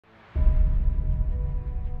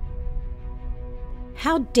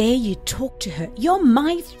How dare you talk to her? You're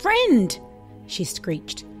my friend, she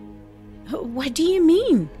screeched. What do you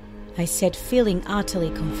mean? I said, feeling utterly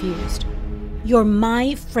confused. You're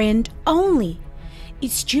my friend only.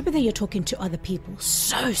 It's stupid that you're talking to other people.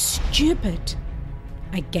 So stupid.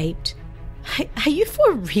 I gaped. Are you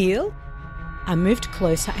for real? I moved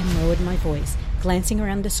closer and lowered my voice, glancing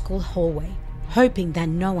around the school hallway, hoping that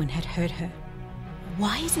no one had heard her.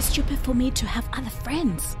 Why is it stupid for me to have other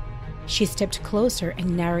friends? She stepped closer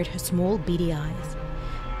and narrowed her small beady eyes.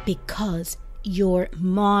 Because you're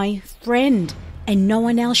my friend and no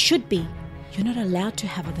one else should be. You're not allowed to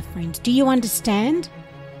have other friends. Do you understand?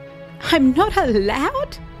 I'm not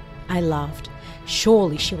allowed? I laughed.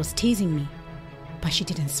 Surely she was teasing me. But she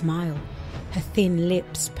didn't smile. Her thin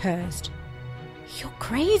lips pursed. You're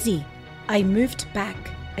crazy. I moved back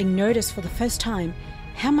and noticed for the first time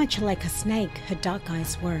how much like a snake her dark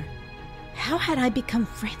eyes were. How had I become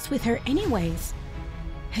friends with her anyways?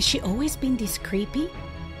 Has she always been this creepy?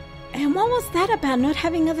 And what was that about not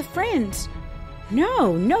having other friends?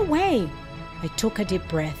 No way. I took a deep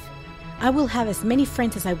breath. I will have as many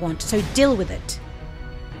friends as I want, so deal with it.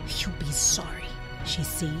 You'll be sorry, she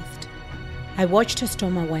seethed. I watched her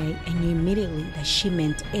storm away and knew immediately that she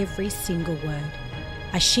meant every single word.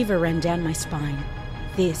 A shiver ran down my spine.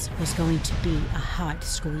 This was going to be a hard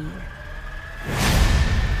school year.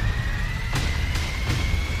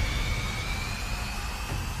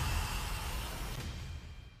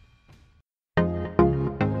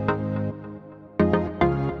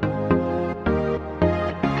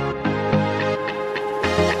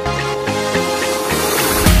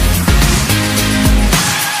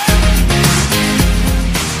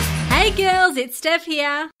 It's Steph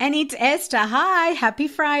here. And it's Esther. Hi, happy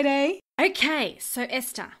Friday. Okay, so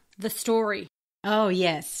Esther, the story. Oh,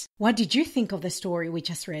 yes. What did you think of the story we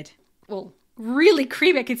just read? Well, really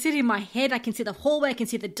creepy. I can see it in my head. I can see the hallway. I can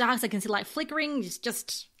see the darks. I can see light flickering. It's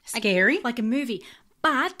just scary. Like a movie.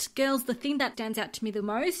 But, girls, the thing that stands out to me the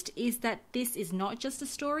most is that this is not just a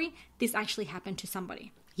story. This actually happened to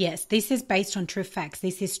somebody. Yes, this is based on true facts.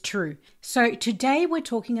 This is true. So today we're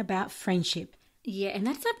talking about friendship. Yeah, and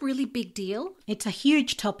that's a really big deal. It's a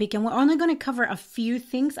huge topic, and we're only going to cover a few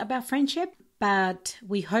things about friendship, but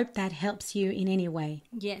we hope that helps you in any way.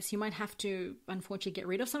 Yes, you might have to, unfortunately, get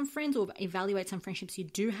rid of some friends or evaluate some friendships you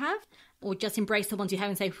do have, or just embrace the ones you have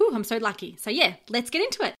and say, whew, I'm so lucky. So yeah, let's get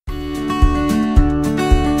into it.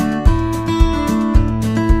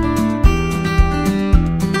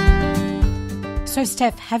 So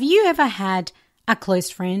Steph, have you ever had a close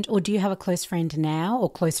friend, or do you have a close friend now, or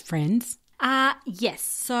close friends? Yes.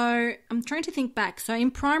 So I'm trying to think back. So in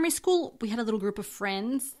primary school, we had a little group of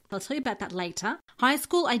friends. I'll tell you about that later. High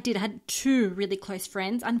school, I had two really close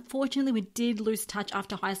friends. Unfortunately, we did lose touch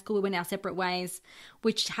after high school. We went our separate ways,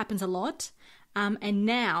 which happens a lot. And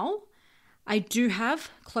now I do have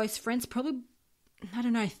close friends, probably,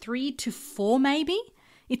 3 to 4 maybe.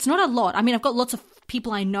 It's not a lot. I mean, I've got lots of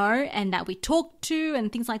people I know and that we talk to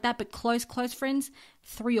and things like that, but close friends,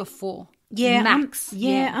 3 or 4. Yeah, max.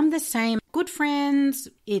 I'm the same. Good friends,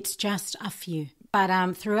 it's just a few.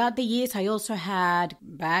 But throughout the years, I also had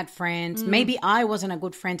bad friends. Maybe I wasn't a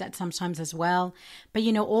good friend at some times as well. But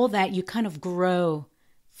all that, you kind of grow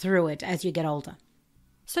through it as you get older.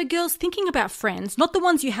 So girls, thinking about friends, not the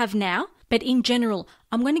ones you have now, but in general,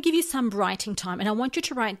 I'm going to give you some writing time. And I want you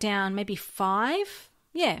to write down maybe 5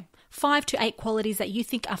 to 8 qualities that you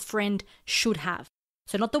think a friend should have.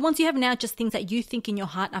 So not the ones you have now, just things that you think in your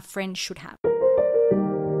heart a friend should have.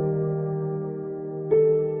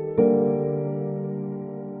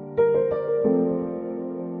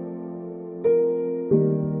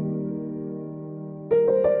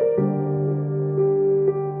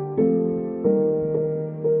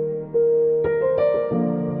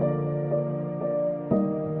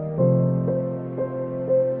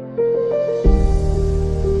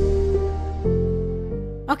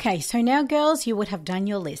 Okay, so now girls, you would have done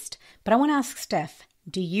your list. But I want to ask Steph,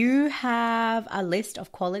 do you have a list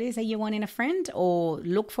of qualities that you want in a friend or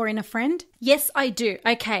look for in a friend? Yes, I do.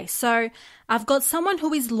 Okay, so I've got someone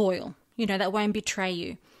who is loyal, that won't betray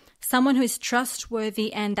you. Someone who is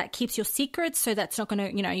trustworthy and that keeps your secrets, so that's not going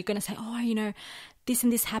to, you're going to say, this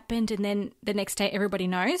and this happened, and then the next day everybody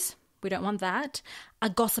knows. We don't want that. A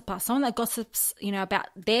gossiper, someone that gossips, about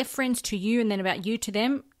their friends to you and then about you to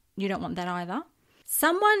them. You don't want that either.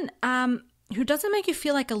 Someone who doesn't make you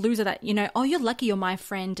feel like a loser, that, you're lucky you're my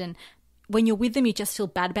friend, and when you're with them, you just feel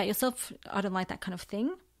bad about yourself. I don't like that kind of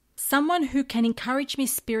thing. Someone who can encourage me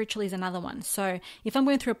spiritually is another one. So if I'm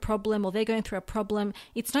going through a problem or they're going through a problem,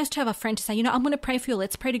 it's nice to have a friend to say, I'm going to pray for you.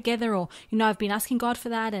 Let's pray together. Or, I've been asking God for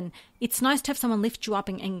that. And it's nice to have someone lift you up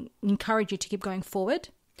and encourage you to keep going forward.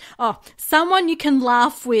 Oh, someone you can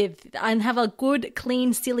laugh with and have a good,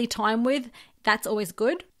 clean, silly time with. That's always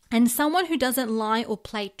good. And someone who doesn't lie or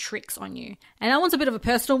play tricks on you. And that one's a bit of a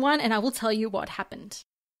personal one, and I will tell you what happened.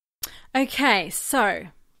 Okay, so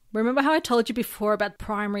remember how I told you before about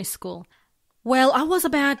primary school? Well, I was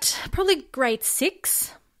about probably grade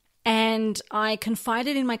 6, and I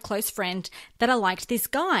confided in my close friend that I liked this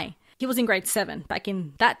guy. He was in grade 7. Back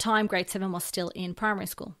in that time, grade 7 was still in primary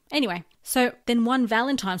school. Anyway, so then one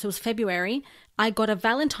Valentine's, it was February, I got a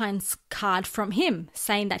Valentine's card from him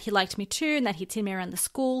saying that he liked me too and that he'd seen me around the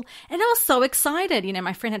school. And I was so excited.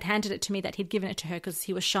 My friend had handed it to me that he'd given it to her because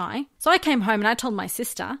he was shy. So I came home and I told my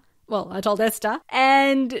sister, I told Esther,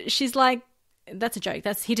 and she's like, that's a joke.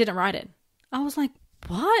 He didn't write it. I was like,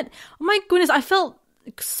 what? Oh my goodness. I felt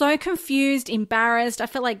so confused, embarrassed. I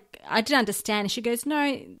felt like I didn't understand. And she goes,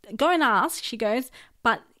 no, go and ask. She goes,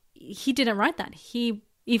 but he didn't write that.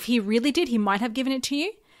 If he really did, he might have given it to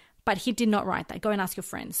you, but he did not write that. Go and ask your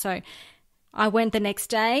friend. So I went the next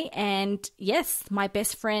day and yes, my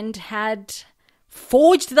best friend had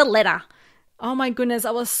forged the letter. Oh my goodness.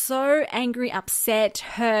 I was so angry, upset,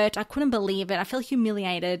 hurt. I couldn't believe it. I felt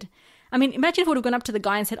humiliated. I mean, imagine if I would have gone up to the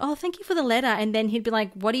guy and said, oh, thank you for the letter. And then he'd be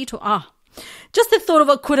like, what are you talking? Just the thought of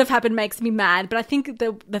what could have happened makes me mad. But I think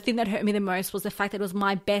the thing that hurt me the most was the fact that it was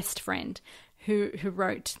my best friend who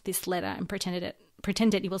wrote this letter and pretended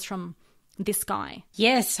it was from this guy.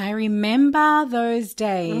 Yes, I remember those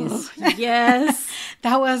days. Oh, yes.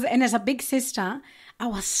 And as a big sister, I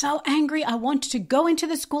was so angry. I wanted to go into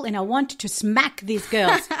the school and I wanted to smack these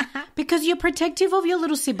girls because you're protective of your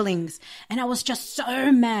little siblings. And I was just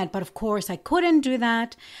so mad. But of course, I couldn't do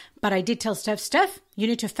that. But I did tell Steph, you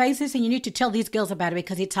need to face this and you need to tell these girls about it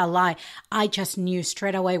because it's a lie. I just knew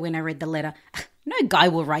straight away when I read the letter. No guy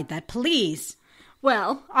will write that, please.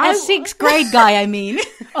 Well, a sixth grade guy, I mean.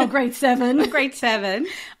 Oh, grade 7. Grade 7.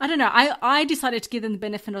 I don't know. I decided to give them the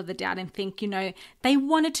benefit of the doubt and think, they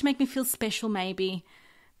wanted to make me feel special maybe.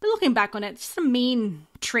 But looking back on it, it's just a mean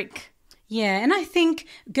trick. Yeah, and I think,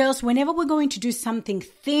 girls, whenever we're going to do something,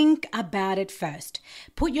 think about it first.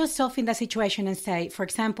 Put yourself in that situation and say, for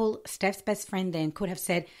example, Steph's best friend then could have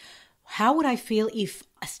said, how would I feel if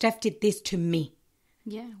Steph did this to me?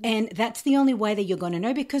 Yeah. And that's the only way that you're going to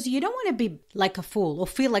know because you don't want to be like a fool or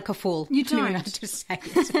feel like a fool. You don't. I don't know how to say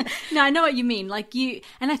it. No, I know what you mean.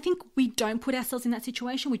 And I think we don't put ourselves in that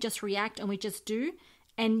situation. We just react and we just do.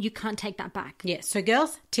 And you can't take that back. Yeah. So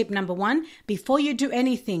girls, tip number 1, before you do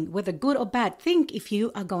anything, whether good or bad, think if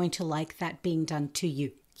you are going to like that being done to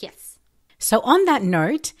you. Yes. So on that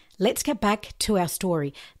note, let's get back to our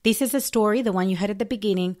story. This is a story, the one you heard at the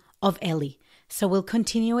beginning, of Ellie. So we'll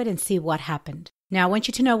continue it and see what happened. Now, I want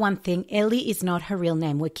you to know one thing. Ellie is not her real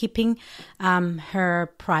name. We're keeping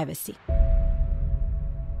her privacy.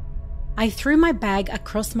 I threw my bag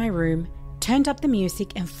across my room, turned up the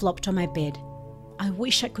music and flopped on my bed. I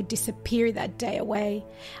wish I could disappear that day away.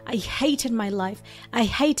 I hated my life. I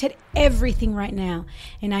hated everything right now.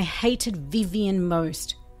 And I hated Vivian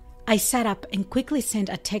most. I sat up and quickly sent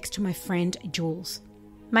a text to my friend, Jules.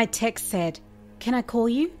 My text said, "Can I call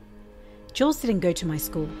you?" Jules didn't go to my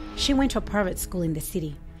school. She went to a private school in the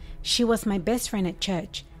city. She was my best friend at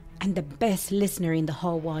church and the best listener in the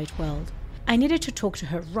whole wide world. I needed to talk to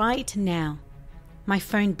her right now. My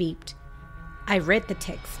phone beeped. I read the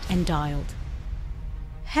text and dialed.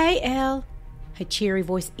 "Hey, Elle." Her cheery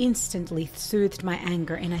voice instantly soothed my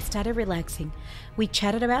anger and I started relaxing. We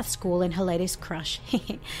chatted about school and her latest crush.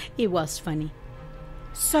 It was funny.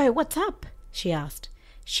 "So, what's up?" she asked.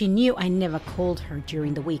 She knew I never called her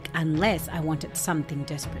during the week unless I wanted something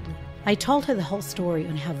desperately. I told her the whole story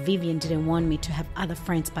on how Vivian didn't want me to have other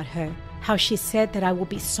friends but her, how she said that I would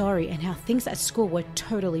be sorry and how things at school were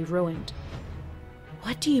totally ruined.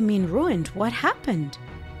 "What do you mean ruined? What happened?"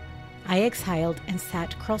 I exhaled and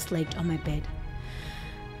sat cross-legged on my bed.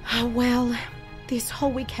 "Oh, well, this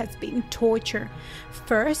whole week has been torture.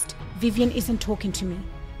 First, Vivian isn't talking to me.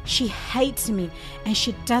 She hates me and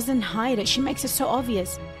she doesn't hide it. She makes it so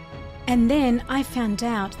obvious. And then I found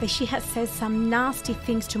out that she had said some nasty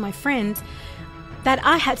things to my friends that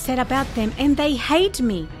I had said about them and they hate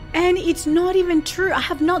me. And it's not even true. I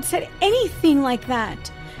have not said anything like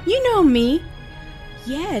that. You know me."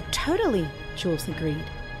 "Yeah, totally," Jules agreed.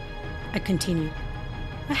 I continued.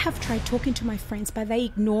 "I have tried talking to my friends, but they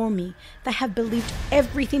ignore me. They have believed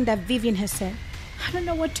everything that Vivian has said. I don't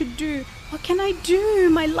know what to do. What can I do?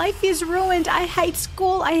 My life is ruined. I hate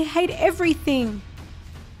school. I hate everything."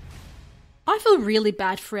 I feel really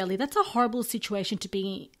bad for Ellie. That's a horrible situation to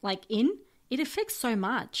be like in. It affects so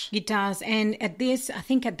much. It does. And I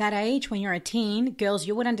think at that age, when you're a teen, girls,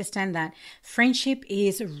 you would understand that friendship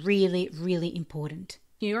is really, really important.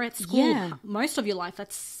 You're at school most of your life.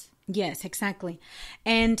 Yes, exactly.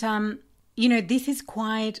 And, this is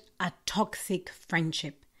quite a toxic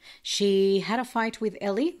friendship. She had a fight with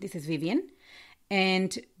Ellie. This is Vivian.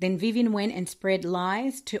 And then Vivian went and spread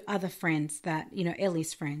lies to other friends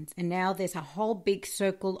Ellie's friends. And now there's a whole big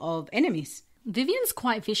circle of enemies. Vivian's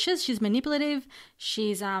quite vicious. She's manipulative.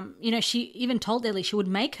 She's, she even told Ellie she would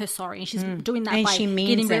make her sorry. And she's doing that by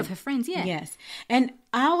getting rid of her friends. Yeah. Yes. And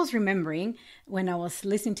I was remembering when I was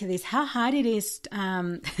listening to this, how hard it is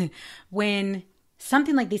when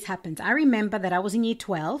something like this happens. I remember that I was in year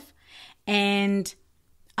 12 and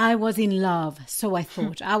I was in love, so I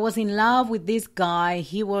thought. I was in love with this guy.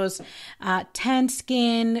 He was tan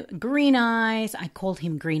skin, green eyes. I called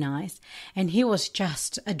him Green Eyes. And he was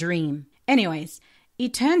just a dream. Anyways,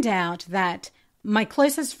 it turned out that my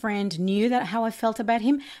closest friend knew that how I felt about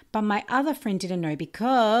him, but my other friend didn't know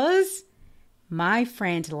because my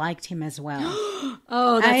friend liked him as well.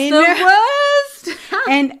 Oh, that's the worst.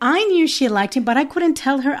 And I knew she liked him, but I couldn't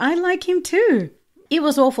tell her I like him too. It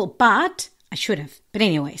was awful, but I should have. But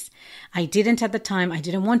anyways, I didn't at the time. I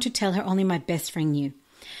didn't want to tell her. Only my best friend knew.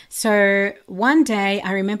 So one day,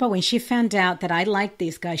 I remember when she found out that I liked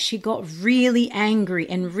this guy, she got really angry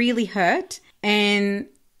and really hurt. And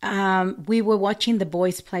we were watching the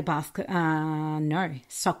boys play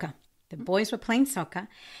soccer. The boys were playing soccer.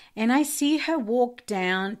 And I see her walk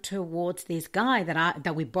down towards this guy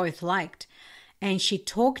that we both liked. And she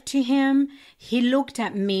talked to him. He looked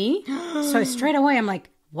at me. So straight away, I'm like,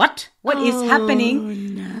 what? What is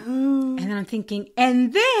happening? No. And then I'm thinking,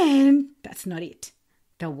 and then that's not it.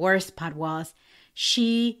 The worst part was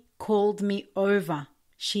she called me over.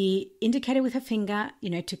 She indicated with her finger,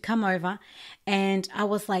 to come over. And I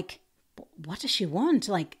was like, what does she want?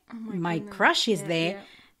 Like, my crush is there. Yeah.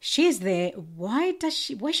 She's there. Why is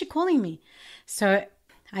she calling me? So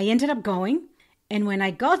I ended up going. And when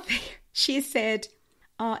I got there, she said,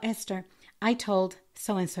 oh, Esther, I told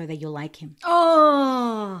so-and-so that you like him.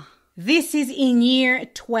 Oh. This is in year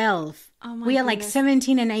 12. Oh my We are goodness. like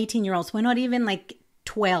 17 and 18-year-olds. We're not even like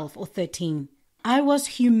 12 or 13. I was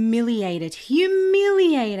humiliated.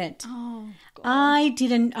 Oh, God.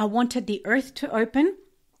 I wanted the earth to open.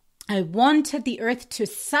 I wanted the earth to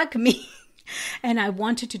suck me. And I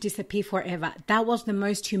wanted to disappear forever. That was the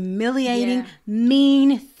most humiliating,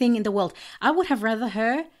 mean thing in the world. I would have rather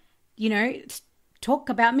her, talk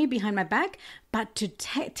about me behind my back, but to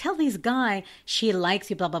tell this guy she likes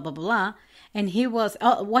you, blah, blah, blah, blah. And he was,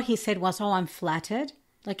 what he said was, I'm flattered.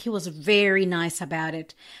 Like, he was very nice about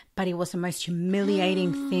it, but it was the most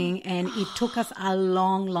humiliating thing. And it took us a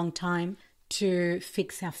long, long time to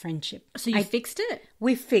fix our friendship. So you fixed it?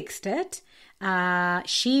 We fixed it. I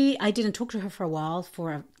didn't talk to her for a while,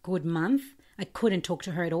 for a good month. I couldn't talk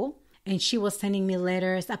to her at all. And she was sending me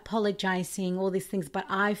letters, apologizing, all these things. But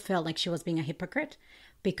I felt like she was being a hypocrite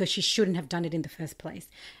because she shouldn't have done it in the first place.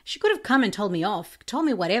 She could have come and told me off, told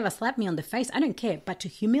me whatever, slapped me on the face. I don't care. But to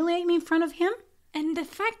humiliate me in front of him? And the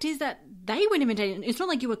fact is that they weren't even dating. It's not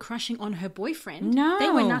like you were crushing on her boyfriend. No. They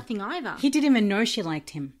were nothing either. He didn't even know she liked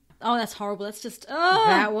him. Oh, that's horrible. That's just...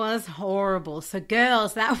 That was horrible. So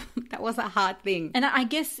girls, that was a hard thing. And I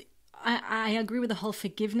guess I agree with the whole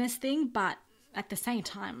forgiveness thing, but at the same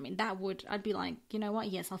time, I mean, I'd be like, you know what?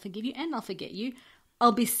 Yes, I'll forgive you and I'll forget you.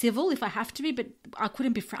 I'll be civil if I have to be, but I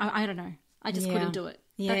couldn't be... I don't know. I just couldn't do it.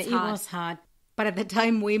 Yeah, That's hard. It was hard. But at the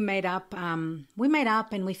time we made up and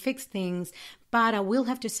we fixed things. But I will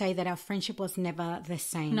have to say that our friendship was never the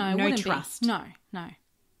same. No trust. No.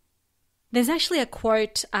 There's actually a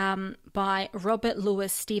quote by Robert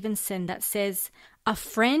Louis Stevenson that says, "A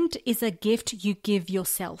friend is a gift you give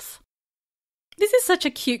yourself." This is such a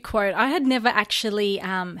cute quote. I had never actually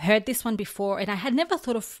heard this one before, and I had never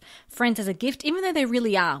thought of friends as a gift, even though they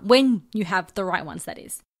really are, when you have the right ones, that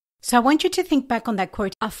is. So I want you to think back on that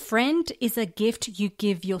quote. A friend is a gift you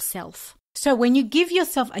give yourself. So when you give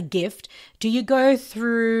yourself a gift, do you go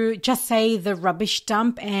through, just say, the rubbish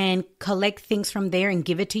dump and collect things from there and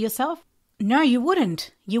give it to yourself? No, you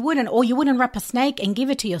wouldn't. Or you wouldn't wrap a snake and give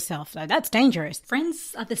it to yourself. That's dangerous.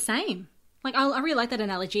 Friends are the same. Like, I really like that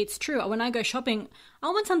analogy. It's true. When I go shopping, I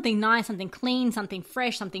want something nice, something clean, something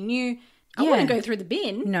fresh, something new. I wouldn't go through the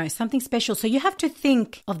bin. No, something special. So you have to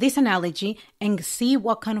think of this analogy and see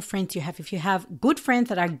what kind of friends you have. If you have good friends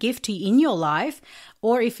that are a gift to you in your life,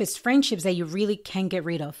 or if it's friendships that you really can get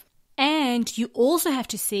rid of. And And you also have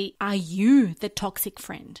to see, are you the toxic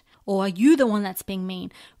friend? Or are you the one that's being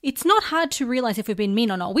mean? It's not hard to realize if we've been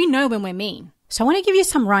mean or not. We know when we're mean. So I want to give you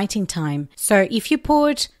some writing time. So if you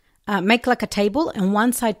put, make like a table, and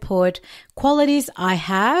one side put qualities I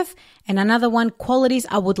have and another one qualities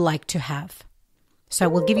I would like to have. So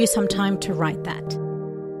we'll give you some time to write that.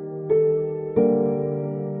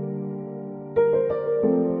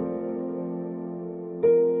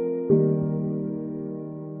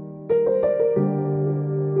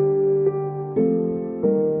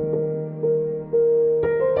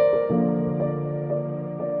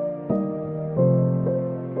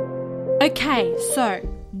 Okay, so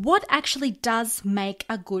what actually does make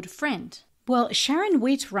a good friend? Well, Sharon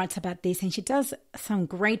Witt writes about this and she does some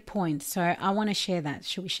great points. So I want to share that.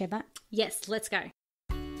 Should we share that? Yes, let's go.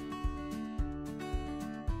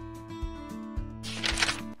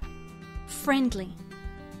 Friendly.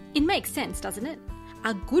 It makes sense, doesn't it?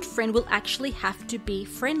 A good friend will actually have to be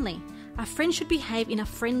friendly. A friend should behave in a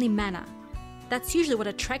friendly manner. That's usually what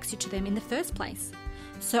attracts you to them in the first place.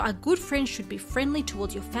 So a good friend should be friendly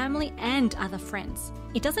towards your family and other friends.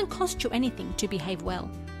 It doesn't cost you anything to behave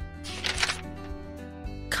well.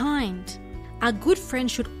 Kind. A good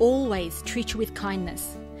friend should always treat you with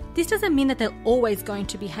kindness. This doesn't mean that they're always going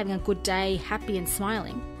to be having a good day, happy and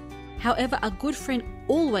smiling. However, a good friend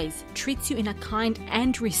always treats you in a kind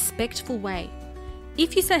and respectful way.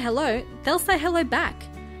 If you say hello, they'll say hello back.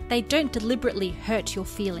 They don't deliberately hurt your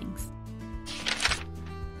feelings.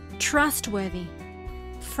 Trustworthy.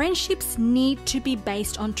 Friendships need to be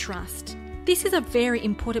based on trust. This is a very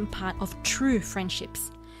important part of true friendships.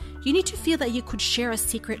 You need to feel that you could share a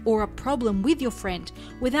secret or a problem with your friend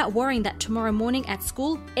without worrying that tomorrow morning at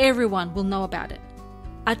school, everyone will know about it.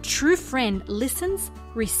 A true friend listens,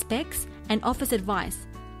 respects, and offers advice,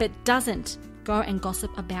 but doesn't go and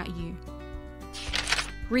gossip about you.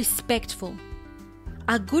 Respectful.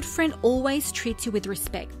 A good friend always treats you with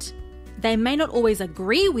respect. They may not always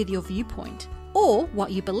agree with your viewpoint or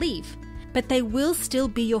what you believe, but they will still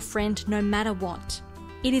be your friend no matter what.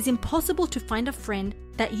 It is impossible to find a friend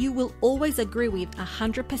that you will always agree with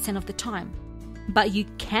 100% of the time. But you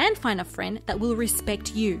can find a friend that will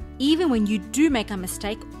respect you, even when you do make a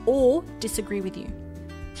mistake or disagree with you.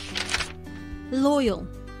 Loyal.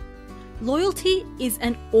 Loyalty is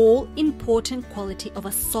an all-important quality of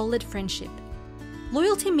a solid friendship.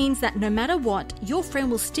 Loyalty means that no matter what, your friend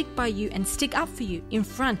will stick by you and stick up for you in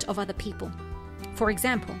front of other people. For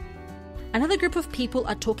example, another group of people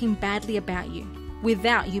are talking badly about you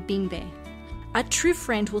without you being there. A true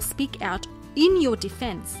friend will speak out in your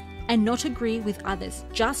defense and not agree with others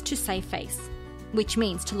just to save face, which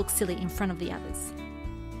means to look silly in front of the others.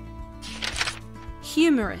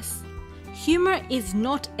 Humorous. Humor is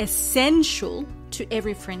not essential to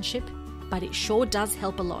every friendship, but it sure does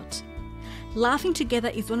help a lot. Laughing together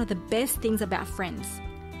is one of the best things about friends.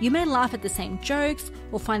 You may laugh at the same jokes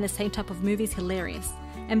or find the same type of movies hilarious,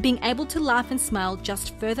 and being able to laugh and smile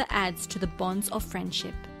just further adds to the bonds of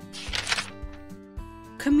friendship.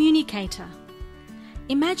 Communicator.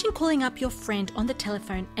 Imagine calling up your friend on the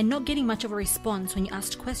telephone and not getting much of a response when you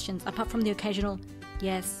asked questions apart from the occasional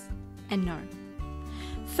yes and no.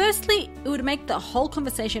 Firstly, it would make the whole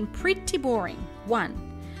conversation pretty boring,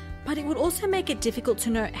 but it would also make it difficult to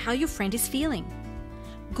know how your friend is feeling.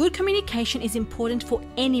 Good communication is important for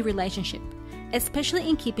any relationship, especially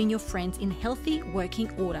in keeping your friends in healthy working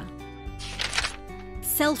order.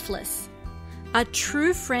 Selfless. A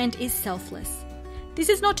true friend is selfless. This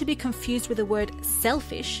is not to be confused with the word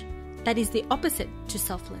selfish, that is the opposite to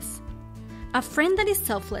selfless. A friend that is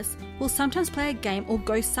selfless will sometimes play a game or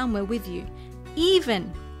go somewhere with you, even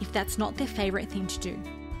if that's not their favorite thing to do.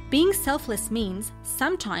 Being selfless means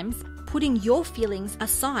sometimes putting your feelings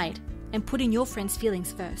aside and putting your friend's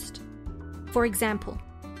feelings first. For example,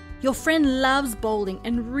 your friend loves bowling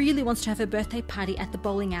and really wants to have a birthday party at the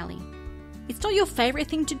bowling alley. It's not your favorite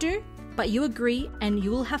thing to do, but you agree and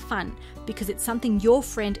you will have fun because it's something your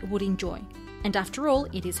friend would enjoy. And after all,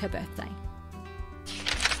 it is her birthday.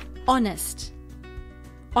 Honest.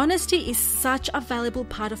 Honesty is such a valuable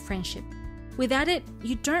part of friendship. Without it,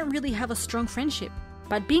 you don't really have a strong friendship.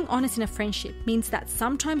 But being honest in a friendship means that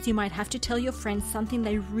sometimes you might have to tell your friend something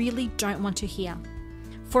they really don't want to hear.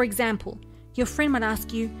 For example, your friend might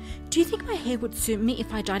ask you, "Do you think my hair would suit me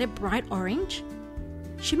if I dyed it bright orange?"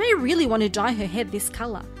 She may really want to dye her hair this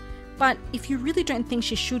color, but if you really don't think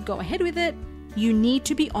she should go ahead with it, you need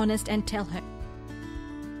to be honest and tell her.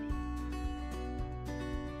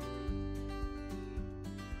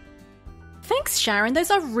 Thanks, Sharon.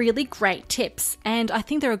 Those are really great tips, and I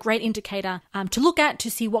think they're a great indicator to look at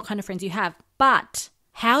to see what kind of friends you have. But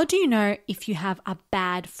How do you know if you have a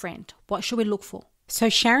bad friend? What should we look for? So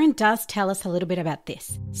Sharon does tell us a little bit about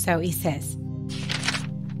this. So he says,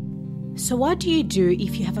 so what do you do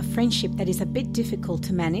if you have a friendship that is a bit difficult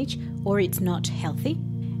to manage or it's not healthy?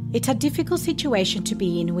 It's a difficult situation to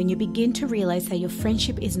be in when you begin to realize that your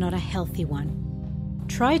friendship is not a healthy one.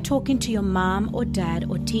 Try talking to your mom or dad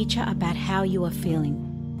or teacher about how you are feeling.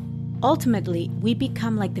 Ultimately, we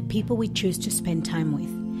become like the people we choose to spend time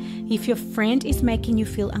with. If your friend is making you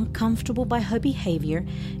feel uncomfortable by her behavior,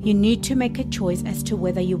 you need to make a choice as to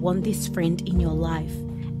whether you want this friend in your life.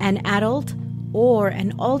 An adult or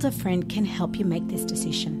an older friend can help you make this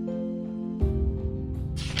decision.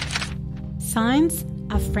 Signs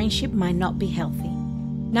a friendship might not be healthy.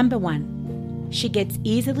 Number 1, she gets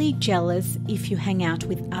easily jealous if you hang out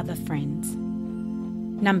with other friends.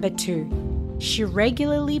 Number 2, she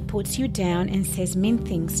regularly puts you down and says mean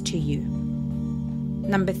things to you.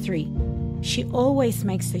 Number 3, she always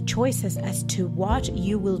makes the choices as to what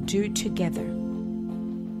you will do together.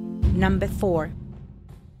 Number 4,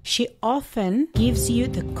 she often gives you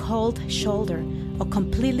the cold shoulder or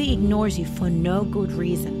completely ignores you for no good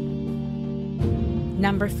reason.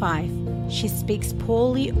 Number 5, she speaks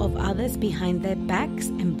poorly of others behind their backs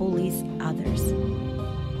and bullies others.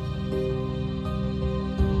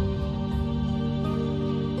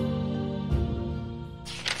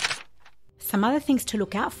 Some other things to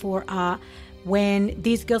look out for are when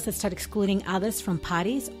these girls that start excluding others from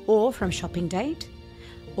parties or from shopping date,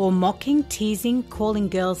 or mocking, teasing, calling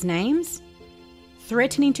girls names,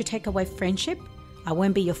 threatening to take away friendship, I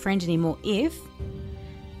won't be your friend anymore if,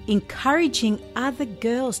 encouraging other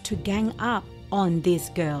girls to gang up on this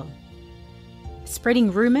girl,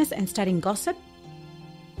 spreading rumors and starting gossip,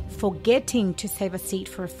 forgetting to save a seat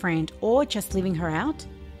for a friend or just leaving her out,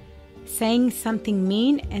 saying something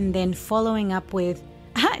mean and then following up with,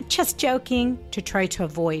 just joking, to try to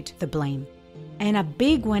avoid the blame. And a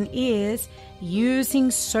big one is using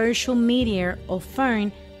social media or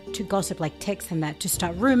phone to gossip, like text and that, to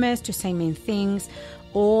start rumors, to say mean things,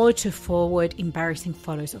 or to forward embarrassing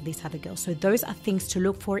photos of these other girls. So those are things to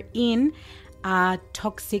look for in a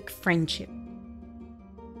toxic friendship.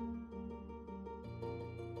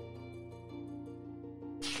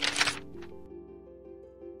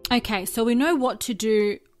 Okay, so we know what to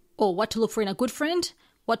do or what to look for in a good friend,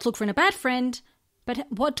 what to look for in a bad friend, but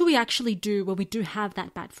what do we actually do when we do have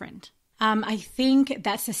that bad friend? I think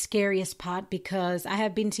that's the scariest part, because I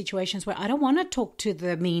have been in situations where I don't want to talk to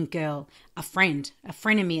the mean girl, a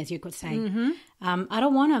frenemy, as you could say. Mm-hmm. I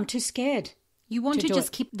don't want to. I'm too scared. You want to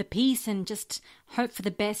just keep the peace and just hope for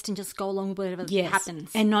the best and just go along with whatever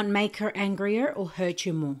happens. And not make her angrier or hurt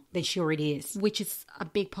you more than she already is. Which is a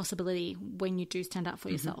big possibility when you do stand up for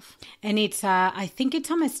yourself. And it's, I think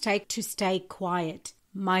it's a mistake to stay quiet.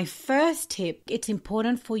 My first tip, it's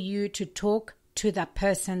important for you to talk to that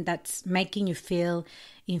person that's making you feel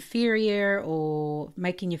inferior or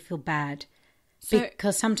making you feel bad.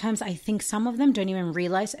 Because sometimes I think some of them don't even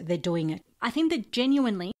realize they're doing it. I think that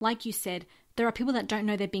genuinely, like you said, there are people that don't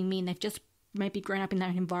know they're being mean. They've just maybe grown up in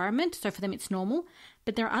that environment, so for them it's normal.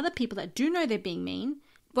 But there are other people that do know they're being mean.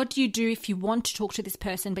 What do you do if you want to talk to this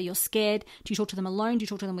person but you're scared? Do you talk to them alone? Do you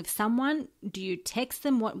talk to them with someone? Do you text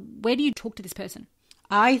them? Where do you talk to this person?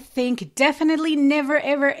 I think definitely never,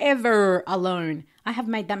 ever, ever alone. I have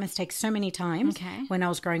made that mistake so many times when I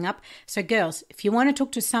was growing up. So girls, if you want to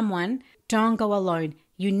talk to someone, don't go alone.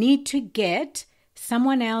 You need to get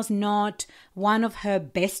someone else, not one of her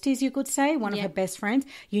besties, you could say, one of her best friends.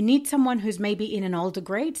 You need someone who's maybe in an older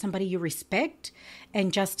grade, somebody you respect,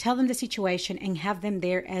 and just tell them the situation and have them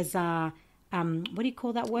there as a, what do you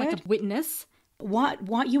call that word? Like a witness.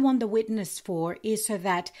 What you want the witness for is so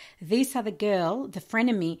that this other girl, the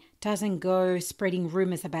frenemy, doesn't go spreading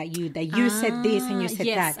rumors about you, that you said this and you said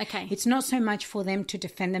that. Okay. It's not so much for them to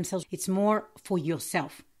defend themselves. It's more for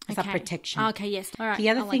yourself as a protection. Okay, yes. All right. The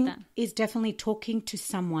other thing is definitely talking to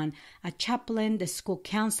someone, a chaplain, the school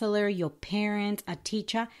counselor, your parent, a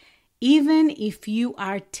teacher, even if you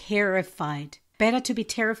are terrified. Better to be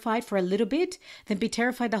terrified for a little bit than be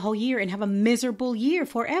terrified the whole year and have a miserable year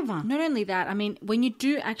forever. Not only that, I mean, when you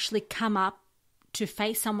do actually come up to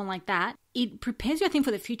face someone like that, it prepares you, I think, for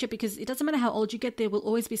the future, because it doesn't matter how old you get, there will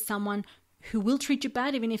always be someone who will treat you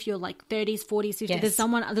bad, even if you're like 30s, 40s, 50s. Yes. There's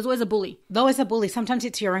always a bully. There's always a bully. Sometimes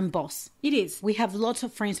it's your own boss. It is. We have lots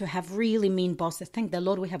of friends who have really mean bosses. Thank the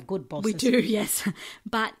Lord we have good bosses. We do, yes.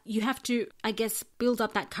 But you have to, I guess, build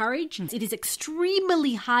up that courage. It is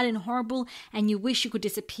extremely hard and horrible, and you wish you could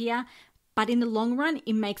disappear. But in the long run,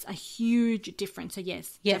 it makes a huge difference. So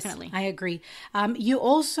yes, definitely. I agree. You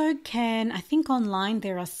also can, I think online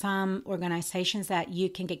there are some organizations that you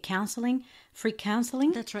can get counseling, free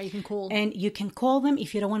counseling. That's right, you can call. And you can call them.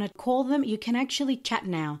 If you don't want to call them, you can actually chat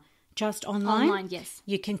now. Just online. Online, yes.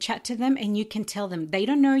 You can chat to them and you can tell them. They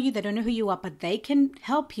don't know you, they don't know who you are, but they can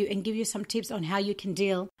help you and give you some tips on how you can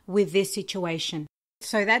deal with this situation.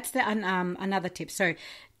 So that's the another tip. So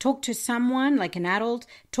talk to someone like an adult.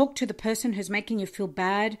 Talk to the person who's making you feel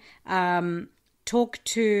bad. Talk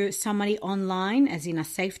to somebody online, as in a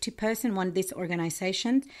safety person, one of these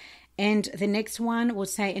organizations. And the next one will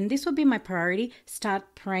say, and this will be my priority,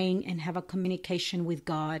 start praying and have a communication with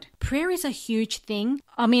God. Prayer is a huge thing.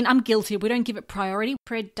 I mean, I'm guilty. We don't give it priority.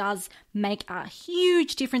 Prayer does make a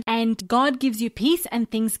huge difference, and God gives you peace and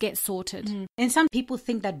things get sorted. And some people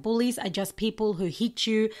think that bullies are just people who hit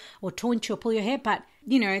you or taunt you or pull your hair, but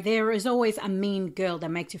you know, there is always a mean girl that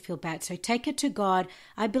makes you feel bad. So take it to God.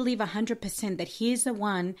 I believe 100% that He is the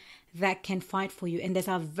one that can fight for you. And there's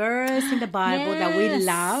a verse in the Bible that we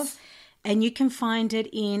love, and you can find it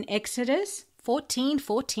in Exodus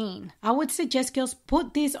 14:14. I would suggest, girls,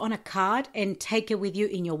 put this on a card and take it with you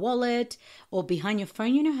in your wallet or behind your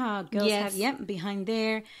phone. You know how girls have, behind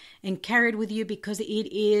there, and carry it with you because it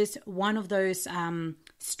is one of those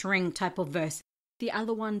string type of verse. The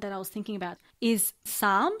other one that I was thinking about is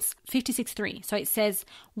Psalms 56:3. So it says,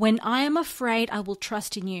 when I am afraid, I will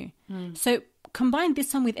trust in you. So combine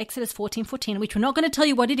this one with Exodus 14:14, which we're not going to tell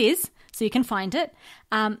you what it is, so you can find it.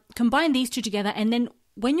 Combine these two together, and then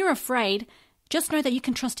when you're afraid, just know that you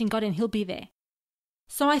can trust in God and He'll be there.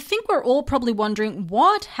 So I think we're all probably wondering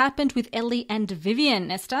what happened with Ellie and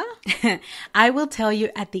Vivian, Esther? I will tell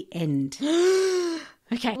you at the end.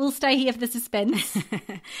 Okay, we'll stay here for the suspense.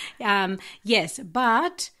 Yes,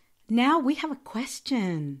 but now we have a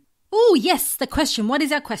question. Oh, yes, the question. What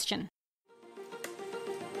is our question?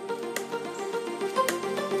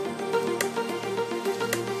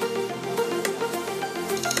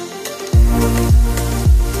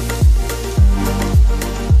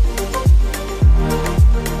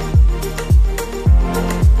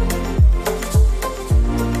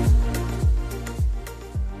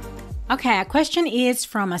 Okay, our question is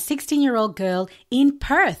from a 16-year-old girl in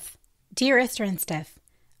Perth. Dear Esther and Steph,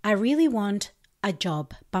 I really want a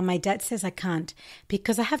job, but my dad says I can't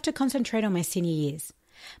because I have to concentrate on my senior years.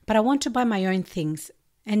 But I want to buy my own things,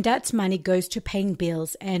 and Dad's money goes to paying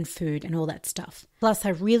bills and food and all that stuff. Plus, I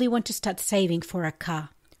really want to start saving for a car.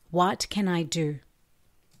 What can I do?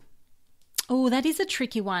 Oh, that is a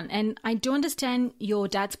tricky one. And I do understand your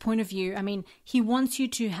dad's point of view. I mean, he wants you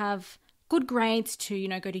to have good grades to,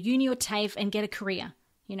 go to uni or TAFE and get a career,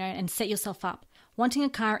 and set yourself up. Wanting a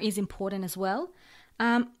car is important as well.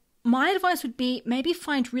 My advice would be maybe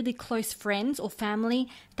find really close friends or family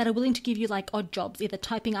that are willing to give you like odd jobs, either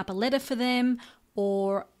typing up a letter for them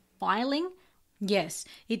or filing. Yes,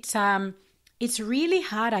 it's really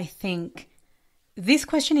hard, I think. This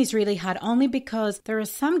question is really hard only because there are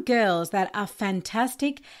some girls that are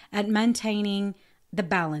fantastic at maintaining the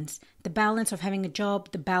balance of having a job,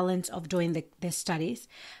 the balance of doing their studies.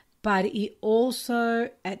 But it also,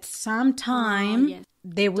 at some time,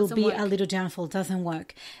 there will be a little downfall. It doesn't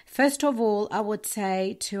work. First of all, I would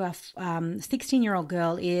say to a 16-year-old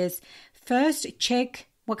girl is first check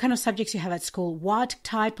what kind of subjects you have at school. What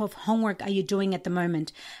type of homework are you doing at the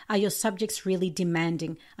moment? Are your subjects really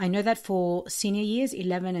demanding? I know that for senior years,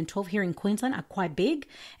 11 and 12 here in Queensland are quite big,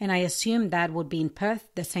 and I assume that would be in Perth,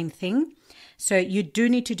 the same thing. So you do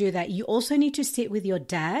need to do that. You also need to sit with your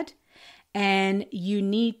dad and you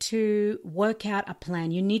need to work out a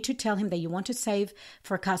plan. You need to tell him that you want to save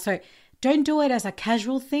for a car. So don't do it as a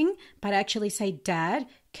casual thing, but actually say, Dad,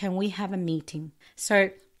 can we have a meeting?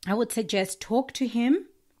 So I would suggest talk to him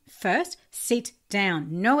first, sit down.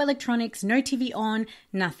 No electronics, no TV on,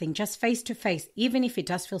 nothing, just face to face, even if it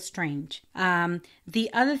does feel strange. The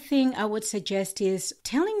other thing I would suggest is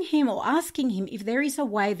telling him or asking him if there is a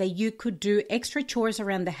way that you could do extra chores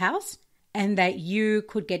around the house and that you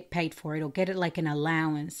could get paid for it or get it like an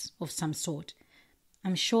allowance of some sort.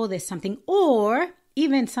 I'm sure there's something, or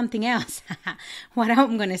even something else. What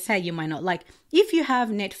I'm going to say you might not like. If you have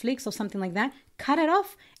Netflix or something like that, cut it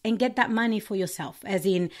off and get that money for yourself, as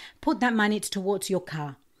in put that money towards your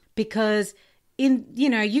car. Because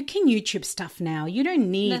you can YouTube stuff now. You don't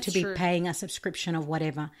need to be paying a subscription of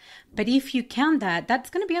whatever. But if you count that, that's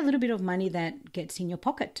going to be a little bit of money that gets in your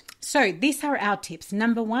pocket. So these are our tips.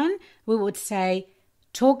 Number one, we would say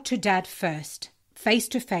talk to Dad first, face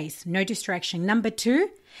to face, no distraction. Number two,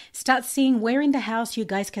 start seeing where in the house you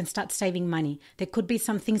guys can start saving money. There could be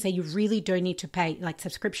some things that you really don't need to pay, like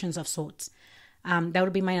subscriptions of sorts. That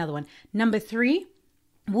would be my other one. Number 3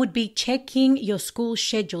 would be checking your school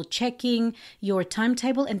schedule, checking your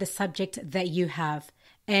timetable and the subject that you have.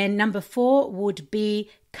 And number 4 would be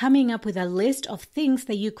coming up with a list of things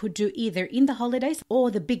that you could do either in the holidays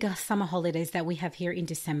or the bigger summer holidays that we have here in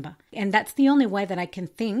December. And that's the only way that I can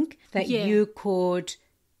think that you could,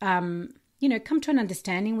 come to an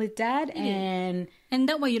understanding with Dad. And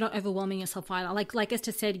that way you're not overwhelming yourself either. Like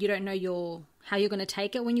Esther said, you don't know how you're going to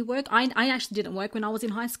take it when you work. I actually didn't work when I was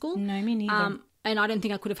in high school. No, me neither. And I don't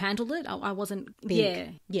think I could have handled it. I wasn't big. Yeah.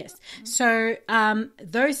 Yes. So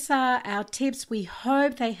those are our tips. We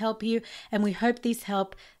hope they help you, and we hope these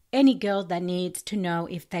help any girl that needs to know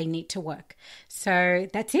if they need to work. So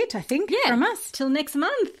that's it, I think, from us. Till next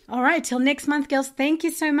month. All right. Till next month, girls. Thank you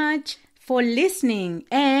so much for listening.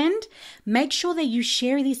 And make sure that you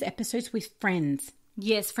share these episodes with friends.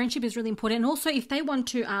 Yes, friendship is really important. And also, if they want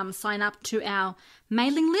to sign up to our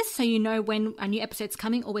mailing list so you know when a new episode's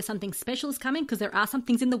coming or where something special is coming, because there are some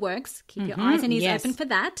things in the works. Keep your eyes and ears open for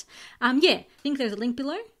that. I think there's a link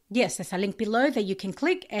below. Yes, there's a link below that you can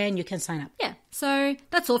click and you can sign up. Yeah, so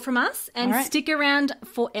that's all from us. And stick around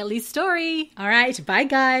for Ellie's story. All right, bye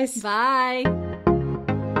guys. Bye.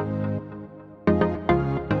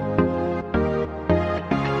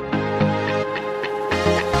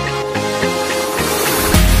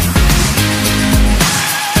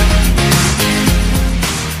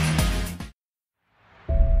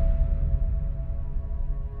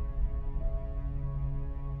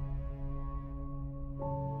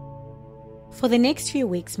 For the next few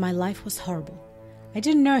weeks, my life was horrible. I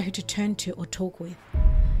didn't know who to turn to or talk with.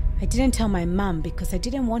 I didn't tell my mum because I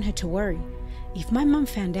didn't want her to worry. If my mum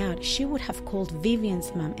found out, she would have called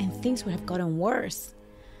Vivian's mum and things would have gotten worse.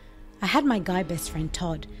 I had my guy best friend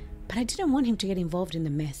Todd, but I didn't want him to get involved in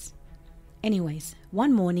the mess. Anyways,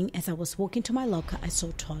 one morning as I was walking to my locker, I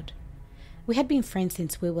saw Todd. We had been friends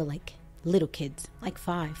since we were like little kids, like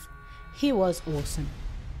 5. He was awesome.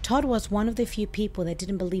 Todd was one of the few people that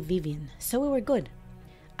didn't believe Vivian, so we were good.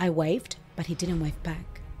 I waved, but he didn't wave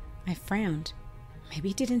back. I frowned. Maybe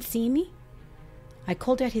he didn't see me? I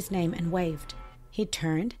called out his name and waved. He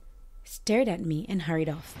turned, stared at me, and hurried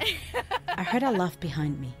off. I heard a laugh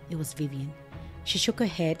behind me. It was Vivian. She shook her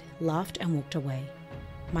head, laughed, and walked away.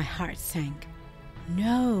 My heart sank.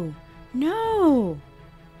 No.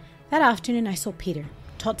 That afternoon I saw Peter,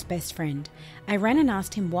 Todd's best friend. I ran and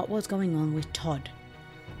asked him what was going on with Todd.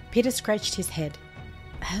 Peter scratched his head.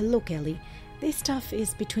 Look, Ellie, this stuff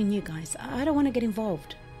is between you guys. I don't want to get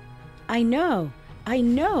involved. I know,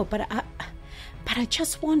 but I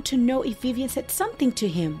just want to know if Vivian said something to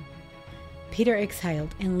him. Peter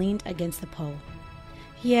exhaled and leaned against the pole.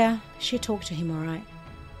 Yeah, she talked to him all right.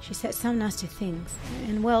 She said some nasty things,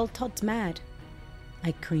 and well, Todd's mad.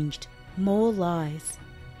 I cringed. More lies.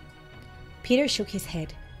 Peter shook his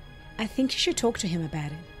head. I think you should talk to him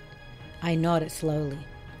about it. I nodded slowly.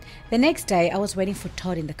 The next day, I was waiting for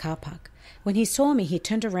Todd in the car park. When he saw me, he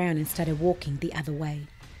turned around and started walking the other way.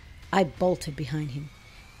 I bolted behind him.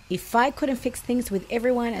 If I couldn't fix things with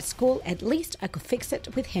everyone at school, at least I could fix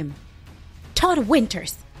it with him. Todd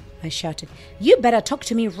Winters, I shouted. You better talk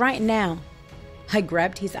to me right now. I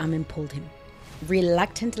grabbed his arm and pulled him.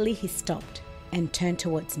 Reluctantly, he stopped and turned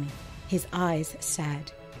towards me, his eyes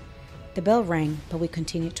sad. The bell rang, but we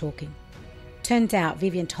continued talking. Turns out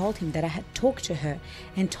Vivian told him that I had talked to her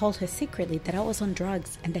and told her secretly that I was on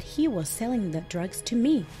drugs and that he was selling the drugs to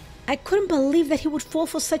me. I couldn't believe that he would fall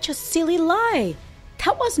for such a silly lie.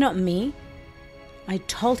 That was not me. I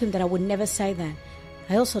told him that I would never say that.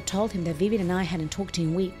 I also told him that Vivian and I hadn't talked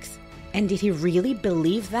in weeks. And did he really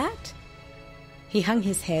believe that? He hung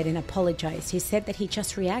his head and apologized. He said that he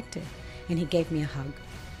just reacted, and he gave me a hug.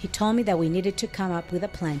 He told me that we needed to come up with a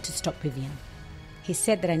plan to stop Vivian. He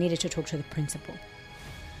said that I needed to talk to the principal.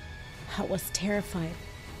 I was terrified.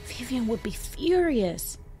 Vivian would be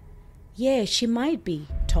furious. Yeah, she might be,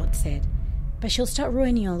 Todd said. But she'll start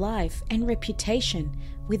ruining your life and reputation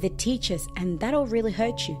with the teachers, and that'll really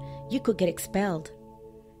hurt you. You could get expelled.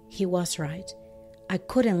 He was right. I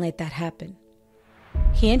couldn't let that happen.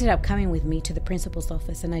 He ended up coming with me to the principal's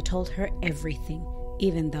office, and I told her everything,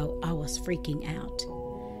 even though I was freaking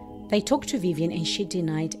out. They talked to Vivian, and she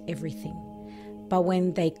denied everything. But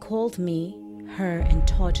when they called me, her and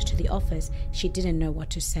Todd to the office, she didn't know what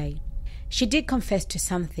to say. She did confess to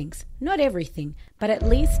some things, not everything, but at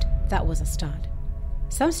least that was a start.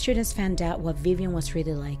 Some students found out what Vivian was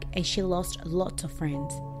really like, and she lost lots of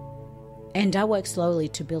friends. And I worked slowly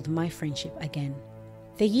to build my friendship again.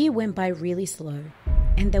 The year went by really slow,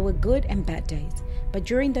 and there were good and bad days, but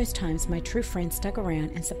during those times my true friends stuck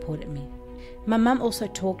around and supported me. My mum also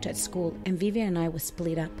talked at school, and Vivian and I were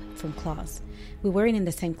split up from class. We weren't in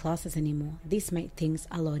the same classes anymore. This made things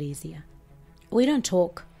a lot easier. We don't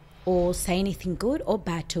talk or say anything good or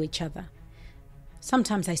bad to each other.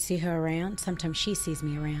 Sometimes I see her around, sometimes she sees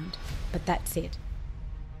me around, but that's it.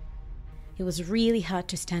 It was really hard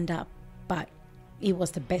to stand up, but it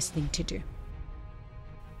was the best thing to do.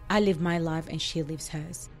 I live my life and she lives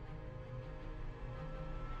hers.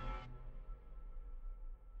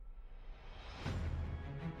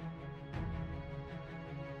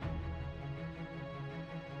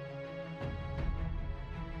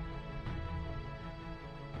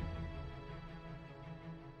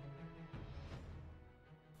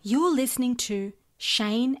 You're listening to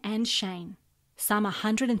Shane and Shane, Psalm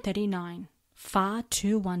 139, Far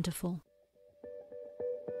Too Wonderful.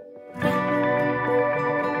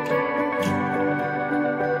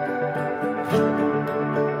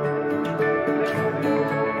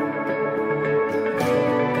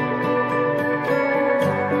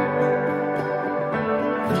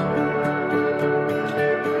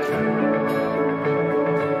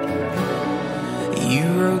 You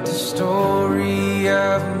wrote the story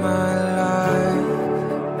of my life.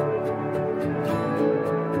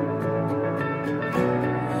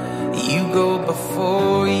 You go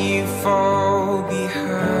before, you fall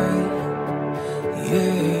behind.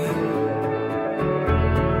 Yeah.